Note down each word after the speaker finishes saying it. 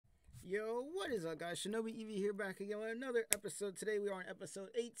Yo, what is up, guys? ShinobiEevee here, back again with another episode. Today we are on episode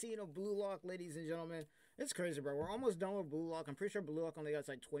 18 of Blue Lock, ladies and gentlemen. It's crazy, bro. We're almost done with Blue Lock. I'm pretty sure Blue Lock only got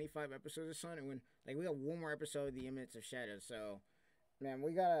like 25 episodes or something. And we got one more episode of The Imminence of Shadow. So, man,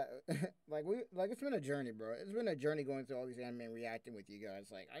 we gotta it's been a journey, bro. It's been a journey going through all these anime and reacting with you guys.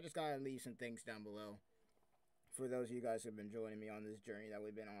 Like, I just gotta leave some things down below for those of you guys who have been joining me on this journey that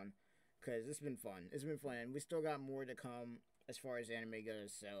we've been on, because it's been fun. It's been fun, and we still got more to come as far as anime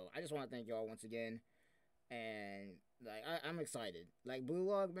goes. So I just want to thank y'all once again, and like I'm excited. Like, Blue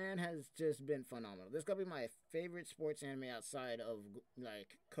Log, man, has just been phenomenal. This is gonna be my favorite sports anime outside of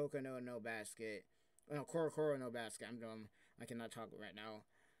like Kokono no Basket, no Korokoro no Basket. I'm dumb. I cannot talk right now.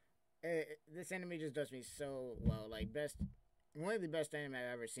 This anime just does me so well. Like, one of the best anime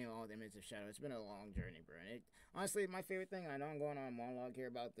I've ever seen, along with Image of Shadow. It's been a long journey, bro. And honestly, my favorite thing, I know I'm going on a monologue here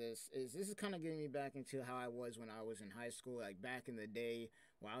about this is kind of getting me back into how I was when I was in high school. Like, back in the day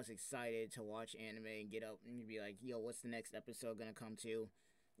where I was excited to watch anime and get up and be like, yo, what's the next episode gonna come to?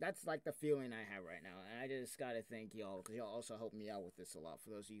 That's like the feeling I have right now. And I just gotta thank y'all, because y'all also helped me out with this a lot, for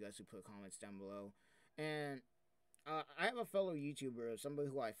those of you guys who put comments down below. And I have a fellow YouTuber, somebody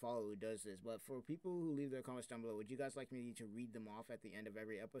who I follow, who does this. But for people who leave their comments down below, would you guys like me to read them off at the end of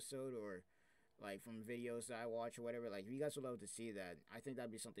every episode, or like from videos that I watch or whatever? Like, if you guys would love to see that, I think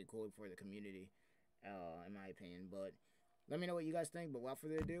that'd be something cool for the community, in my opinion. But let me know what you guys think. But without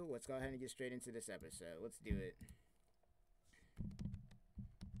further ado, let's go ahead and get straight into this episode. Let's do it.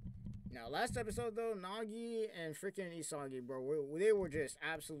 Now, last episode, though, Nagi and freaking Isagi, bro, they were just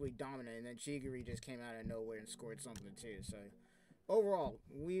absolutely dominant. And then Chigiri just came out of nowhere and scored something, too. So, overall,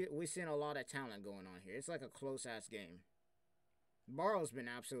 we seen a lot of talent going on here. It's like a close-ass game. Barou's been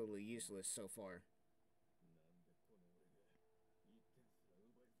absolutely useless so far.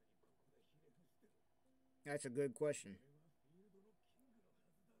 That's a good question.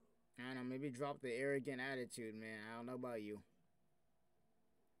 I don't know, maybe drop the arrogant attitude, man. I don't know about you.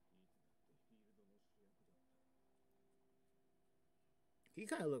 He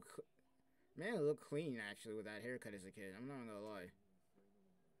kind of looked clean, actually, with that haircut as a kid. I'm not gonna lie.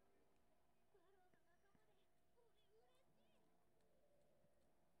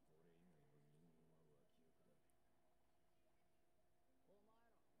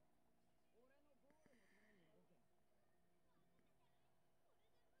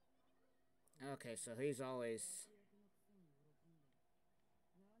 Okay, so he's always...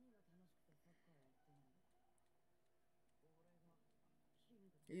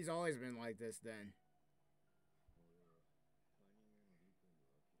 He's always been like this, then.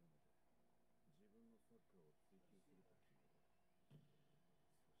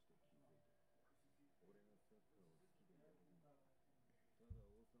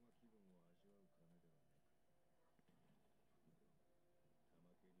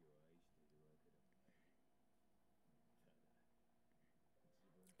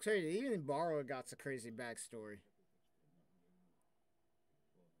 Crazy, even Barou got a crazy backstory.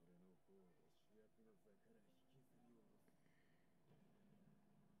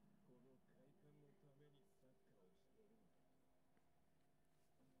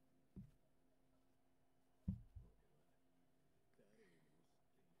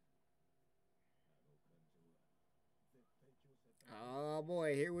 Oh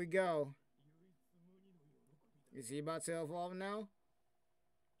boy, here we go. Is he about to evolve now?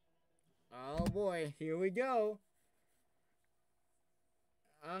 Oh boy, here we go.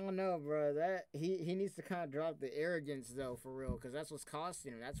 I don't know, bro. That he needs to kind of drop the arrogance, though, for real, because that's what's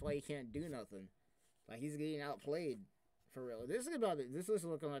costing him. That's why he can't do nothing. Like, he's getting outplayed, for real. This is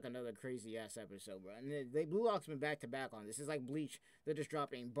looking like another crazy ass episode, bro. And Blue Lock's been back to back on this. It's like Bleach. They're just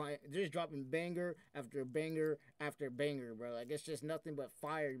dropping banger after banger after banger, bro. Like, it's just nothing but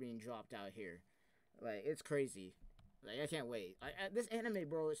fire being dropped out here. Like, it's crazy. Like, I can't wait. This anime,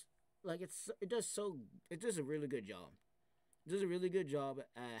 bro, is like, it does a really good job. It does a really good job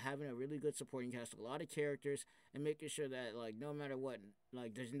at having a really good supporting cast, a lot of characters, and making sure that, like, no matter what,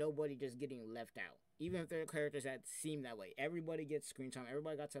 like, there's nobody just getting left out. Even if there are characters that seem that way, everybody gets screen time.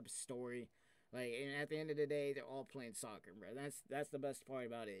 Everybody got a story. Like, and at the end of the day, they're all playing soccer, bro. That's the best part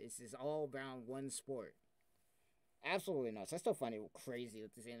about it. It's just all around one sport. Absolutely nuts. I still find it crazy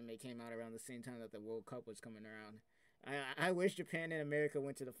that this anime came out around the same time that the World Cup was coming around. I wish Japan and America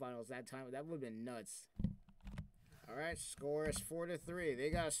went to the finals that time. That would have been nuts. Alright, score is 4-3.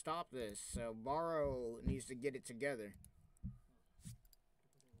 They gotta stop this. So Barou needs to get it together.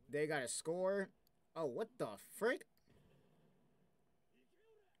 They gotta score. Oh, what the frick?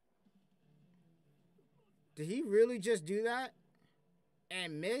 Did he really just do that?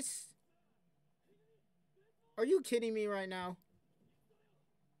 And miss? Are you kidding me right now?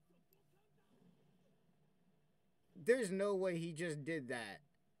 There's no way he just did that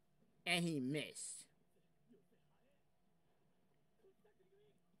and he missed.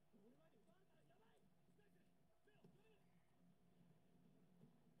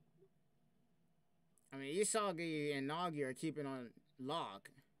 I mean, Isagi and Nagi are keeping on lock.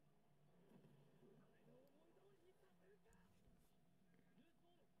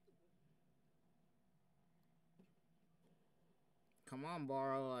 Come on,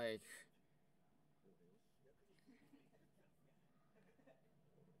 Barou, like...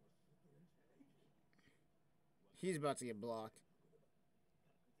 He's about to get blocked.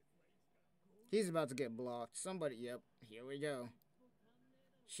 He's about to get blocked. Somebody, yep, here we go.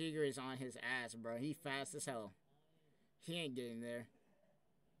 Shigeru's on his ass, bro. He fast as hell. He ain't getting there.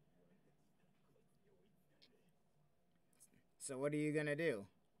 So what are you gonna do?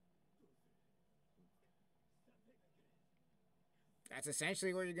 That's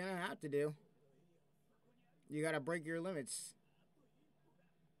essentially what you're gonna have to do. You gotta break your limits.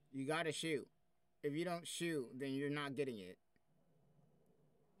 You gotta shoot. If you don't shoot, then you're not getting it.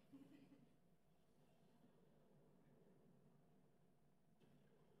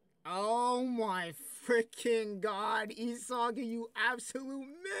 Oh my freaking god, Isagi, you absolute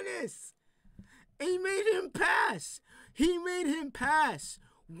menace! He made him pass! He made him pass!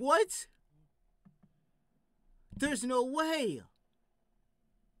 What? There's no way!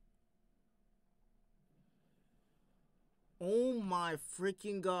 Oh my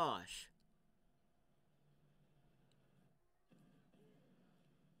freaking gosh.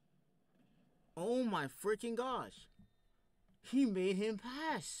 Oh my freaking gosh. He made him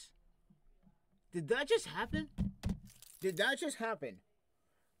pass. Did that just happen? Did that just happen?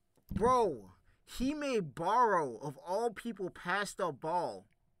 Bro, he made Barou, of all people, pass the ball.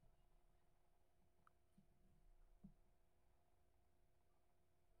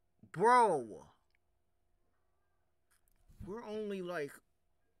 Bro. We're only like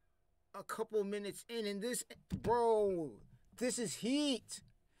a couple minutes in and this... Bro, this is heat.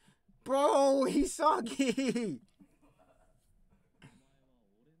 Bro, Isagi.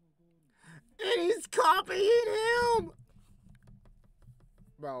 And he's copying him!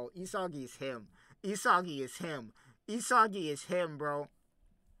 Bro, Isagi is him. Isagi is him. Isagi is him, bro.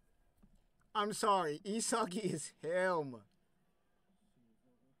 I'm sorry. Isagi is him.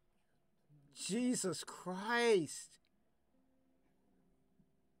 Jesus Christ.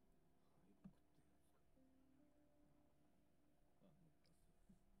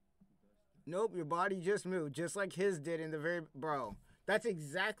 Nope, your body just moved, just like his did in the very... Bro, that's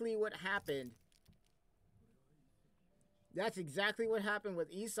exactly what happened. That's exactly what happened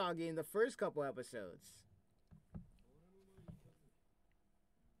with Isagi in the first couple episodes.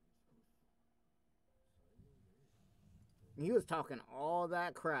 He was talking all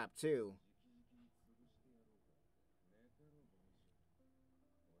that crap, too.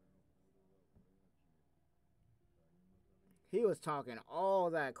 He was talking all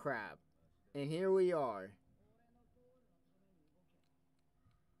that crap. And here we are.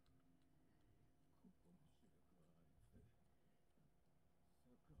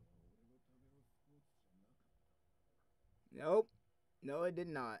 Nope. No, it did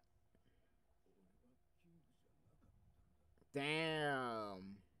not.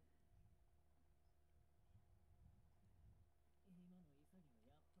 Damn.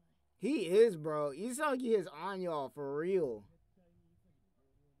 He is, bro. Isagi is on y'all for real.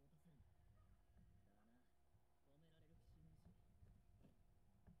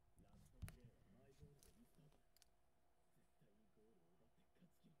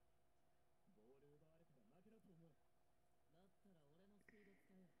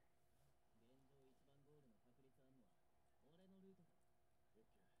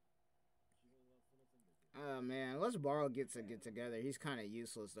 Oh man, let's Barou get together. He's kind of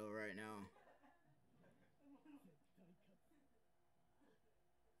useless though right now.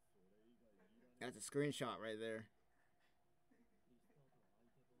 That's a screenshot right there.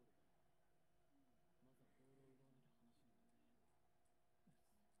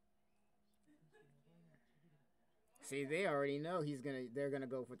 See, they already know they're gonna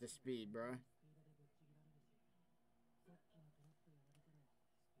go for the speed, bro.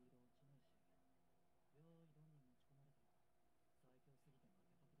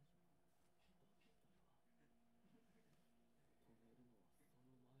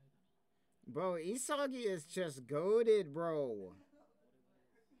 Bro, Isagi is just goated, bro.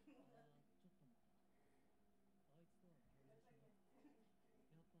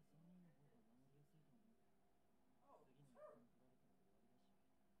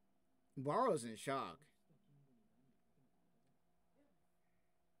 Barou's in shock.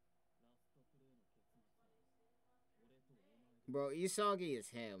 Bro, Isagi is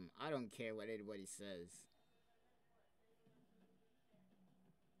him. I don't care what anybody says.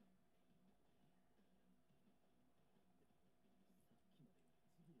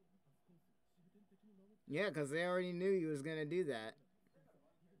 Yeah, because they already knew he was going to do that.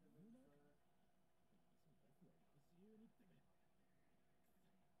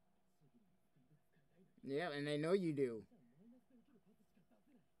 Yeah, and they know you do.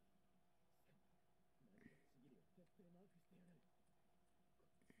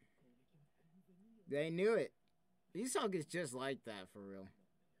 They knew it. Isagi is just like that, for real.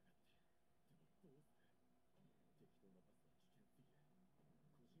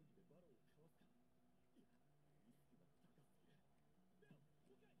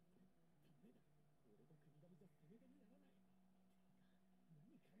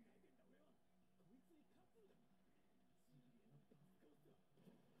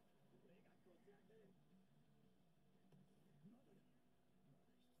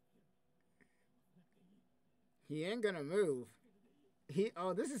 He ain't gonna move.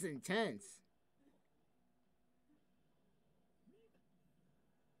 Oh, this is intense.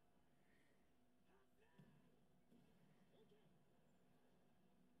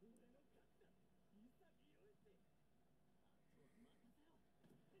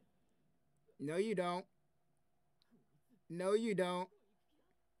 No, you don't. No, you don't.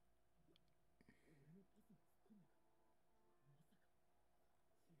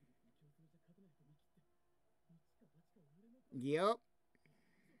 Yep.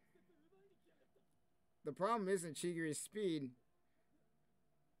 The problem isn't Chigiri's speed.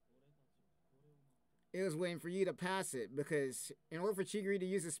 It was waiting for you to pass it because in order for Chigiri to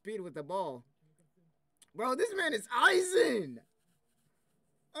use his speed with the ball. Bro, this man is icing!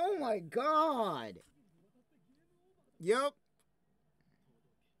 Oh my god! Yep.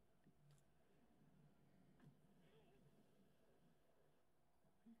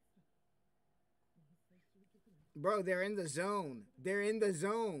 Bro, they're in the zone. They're in the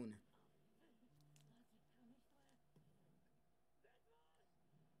zone.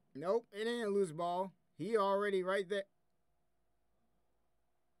 Nope, it ain't a loose ball. He already right there.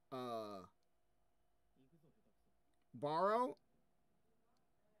 Barou?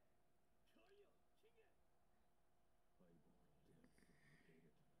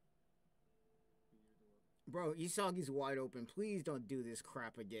 Bro, Isagi's wide open. Please don't do this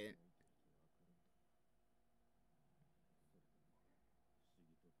crap again.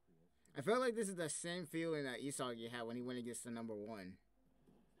 I feel like this is the same feeling that Isagi had when he went against the number one.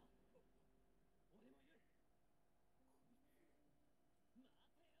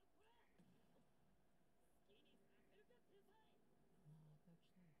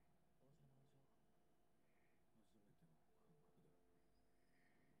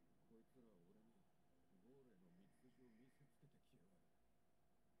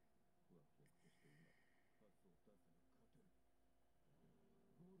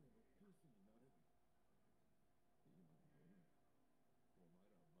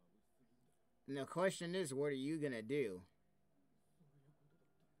 And the question is, what are you gonna do?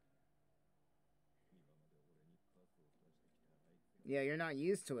 Yeah, you're not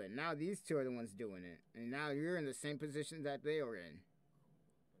used to it. Now these two are the ones doing it. And now you're in the same position that they are in.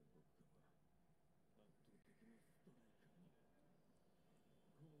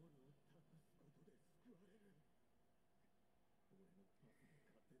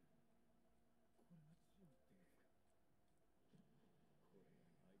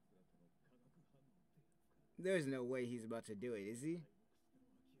 There's no way he's about to do it, is he?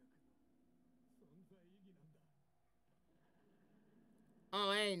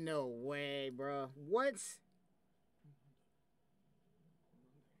 Oh, ain't no way, bro. What?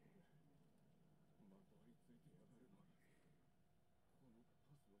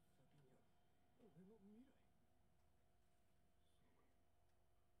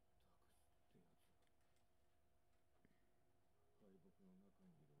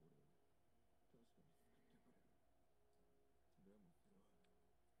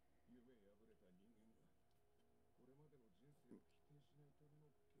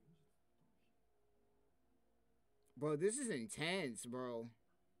 Bro, this is intense, bro.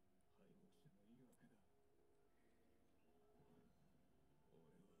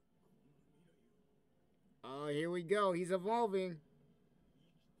 Oh, here we go. He's evolving.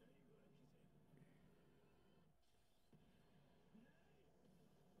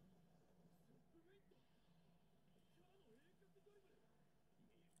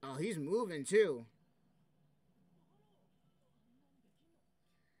 Oh, he's moving too.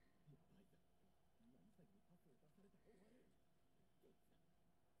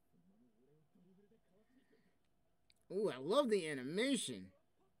 Ooh, I love the animation.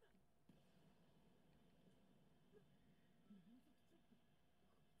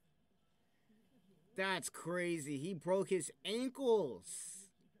 That's crazy. He broke his ankles.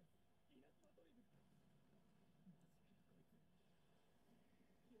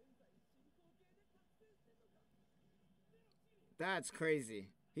 That's crazy.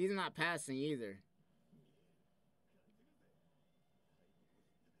 He's not passing either.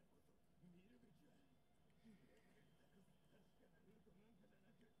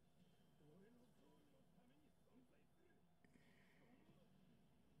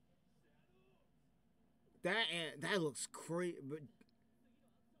 That looks crazy. But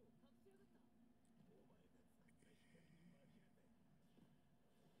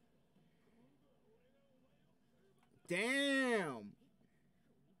damn.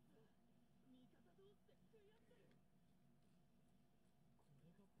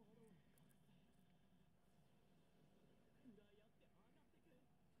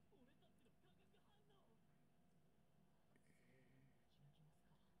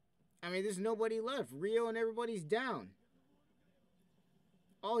 I mean, there's nobody left. Rio and everybody's down.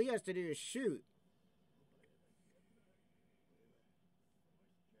 All he has to do is shoot.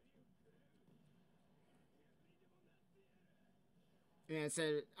 And it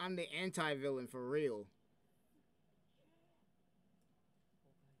said, I'm the anti-villain for real.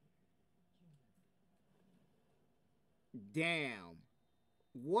 Damn.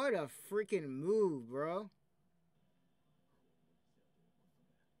 What a freaking move, bro.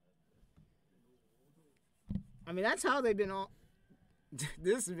 I mean, that's how they've been all.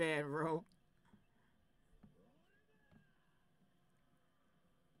 This man, bro.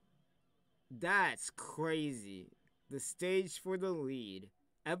 That's crazy. The stage for the lead.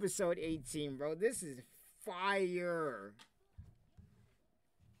 Episode 18, bro. This is fire.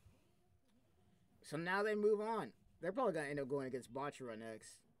 So now they move on. They're probably going to end up going against Bachara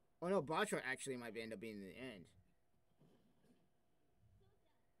next. Oh, no. Bachara actually might end up being in the end.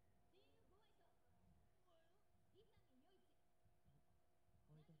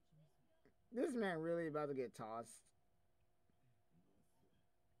 This man really about to get tossed.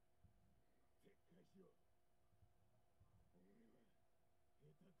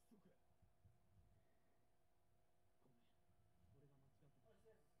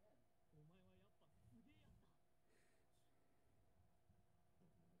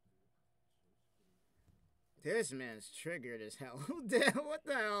 This man's triggered as hell. Damn, what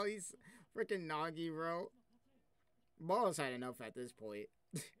the hell? He's freaking Nagi, bro. Ball's had enough at this point.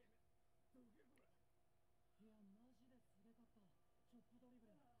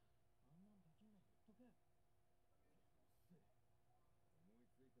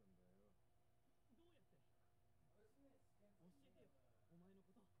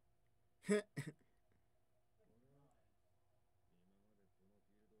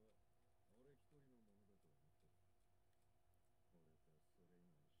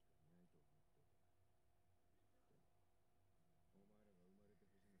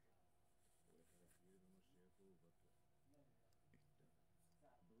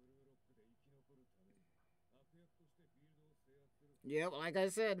 Yep, like I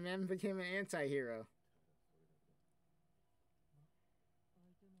said, man became an anti-hero.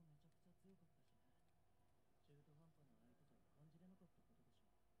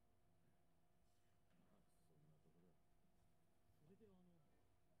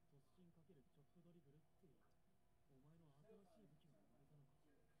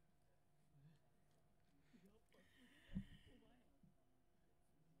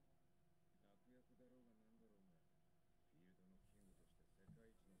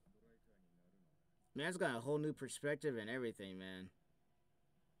 Man's got a whole new perspective and everything, man.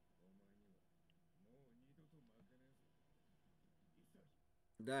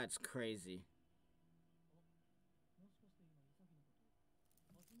 That's crazy.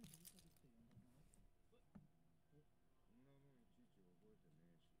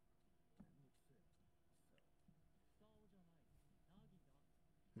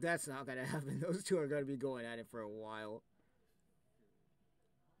 That's not gonna happen. Those two are gonna be going at it for a while.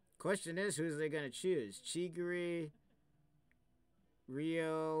 Question is, who's they gonna choose? Chigiri,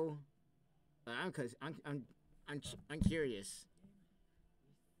 Rio. I'm curious.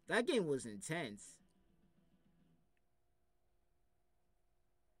 That game was intense.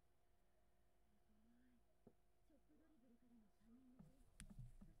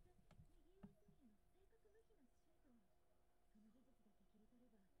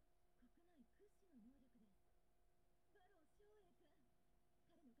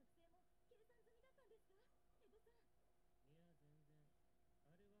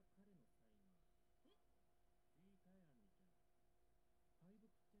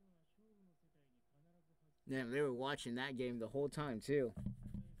 Damn, they were watching that game the whole time too.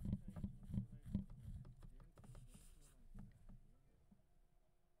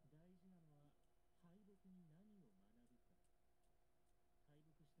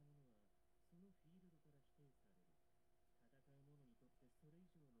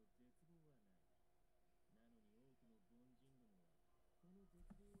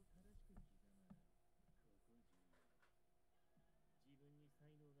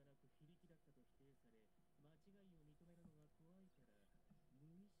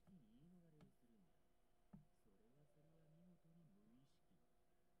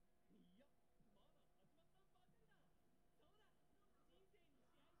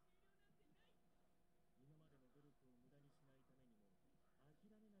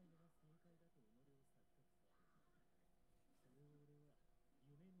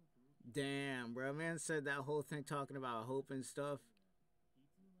 Damn, bro. Man said that whole thing talking about hope and stuff.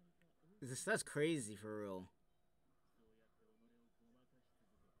 That's crazy for real.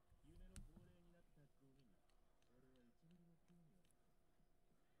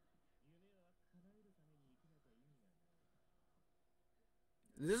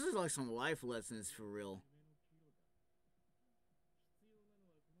 This is like some life lessons for real.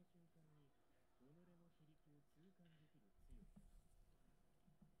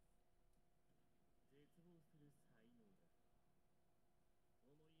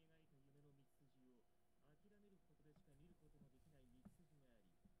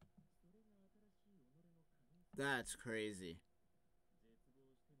 That's crazy.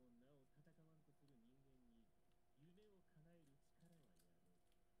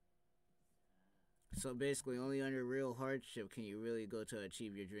 So basically, only under real hardship can you really go to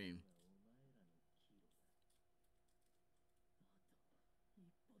achieve your dream.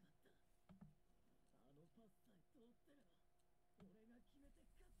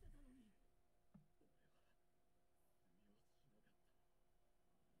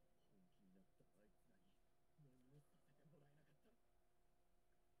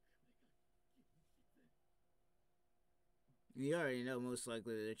 You already know most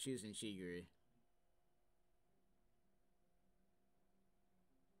likely they're choosing Chigiri.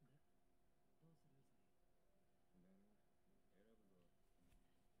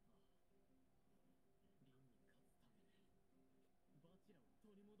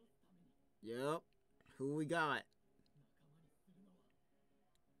 Yep. Who we got?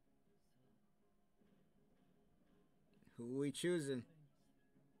 Who we choosing?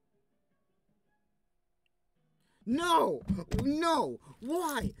 No! No!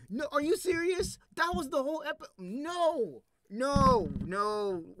 Why? No, are you serious? That was the whole episode. No! No!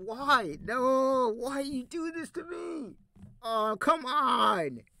 No! Why? No! Why you do this to me? Oh, come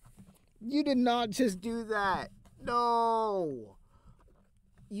on! You did not just do that. No!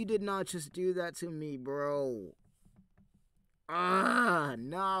 You did not just do that to me, bro.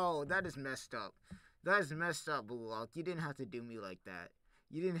 No. That is messed up. That is messed up, Blue Lock. You didn't have to do me like that.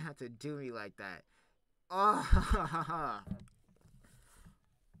 You didn't have to do me like that.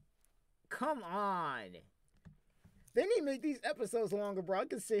 Come on. They need to make these episodes longer, bro. I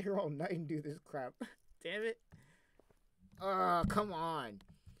can sit here all night and do this crap. Damn it. Come on.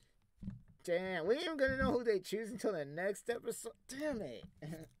 Damn, we ain't even gonna know who they choose until the next episode. Damn it.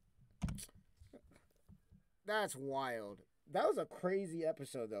 That's wild. That was a crazy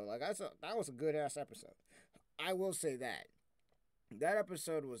episode, though. Like, that was a good ass episode. I will say that. That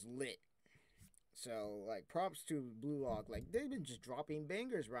episode was lit. So, like, props to Blue Lock. Like, they've been just dropping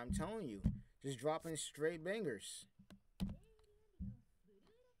bangers, bro. I'm telling you. Just dropping straight bangers.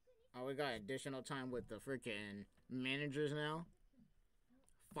 Oh, we got additional time with the freaking managers now.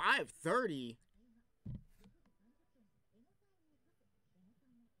 5:30?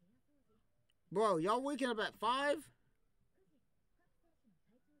 Bro, y'all waking up at 5?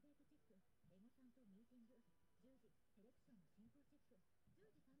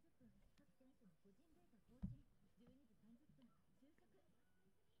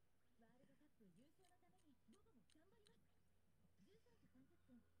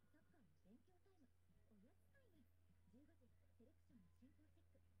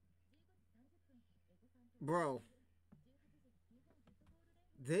 Bro,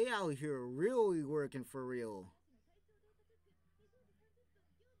 they out here really working for real.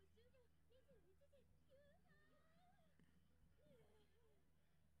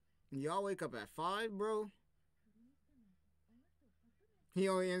 Y'all wake up at 5, bro? He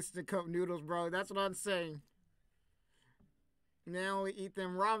only instant cup noodles, bro. That's what I'm saying. They only eat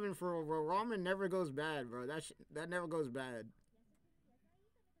them ramen for real, bro. Ramen never goes bad, bro. That never goes bad.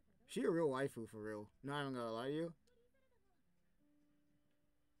 She a real waifu for real. Not even gonna lie to you.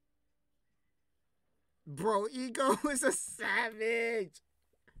 Bro, Ego is a savage.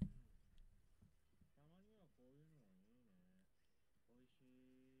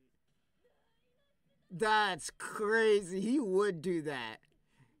 That's crazy. He would do that.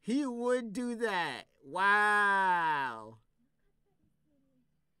 He would do that. Wow.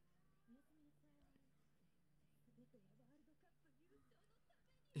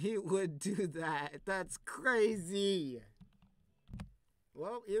 He would do that. That's crazy.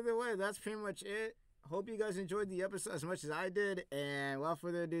 Well, either way, that's pretty much it. Hope you guys enjoyed the episode as much as I did. And without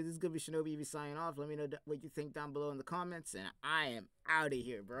further ado, this is going to be ShinobiEevee signing off. Let me know what you think down below in the comments. And I am out of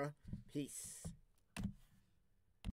here, bro. Peace.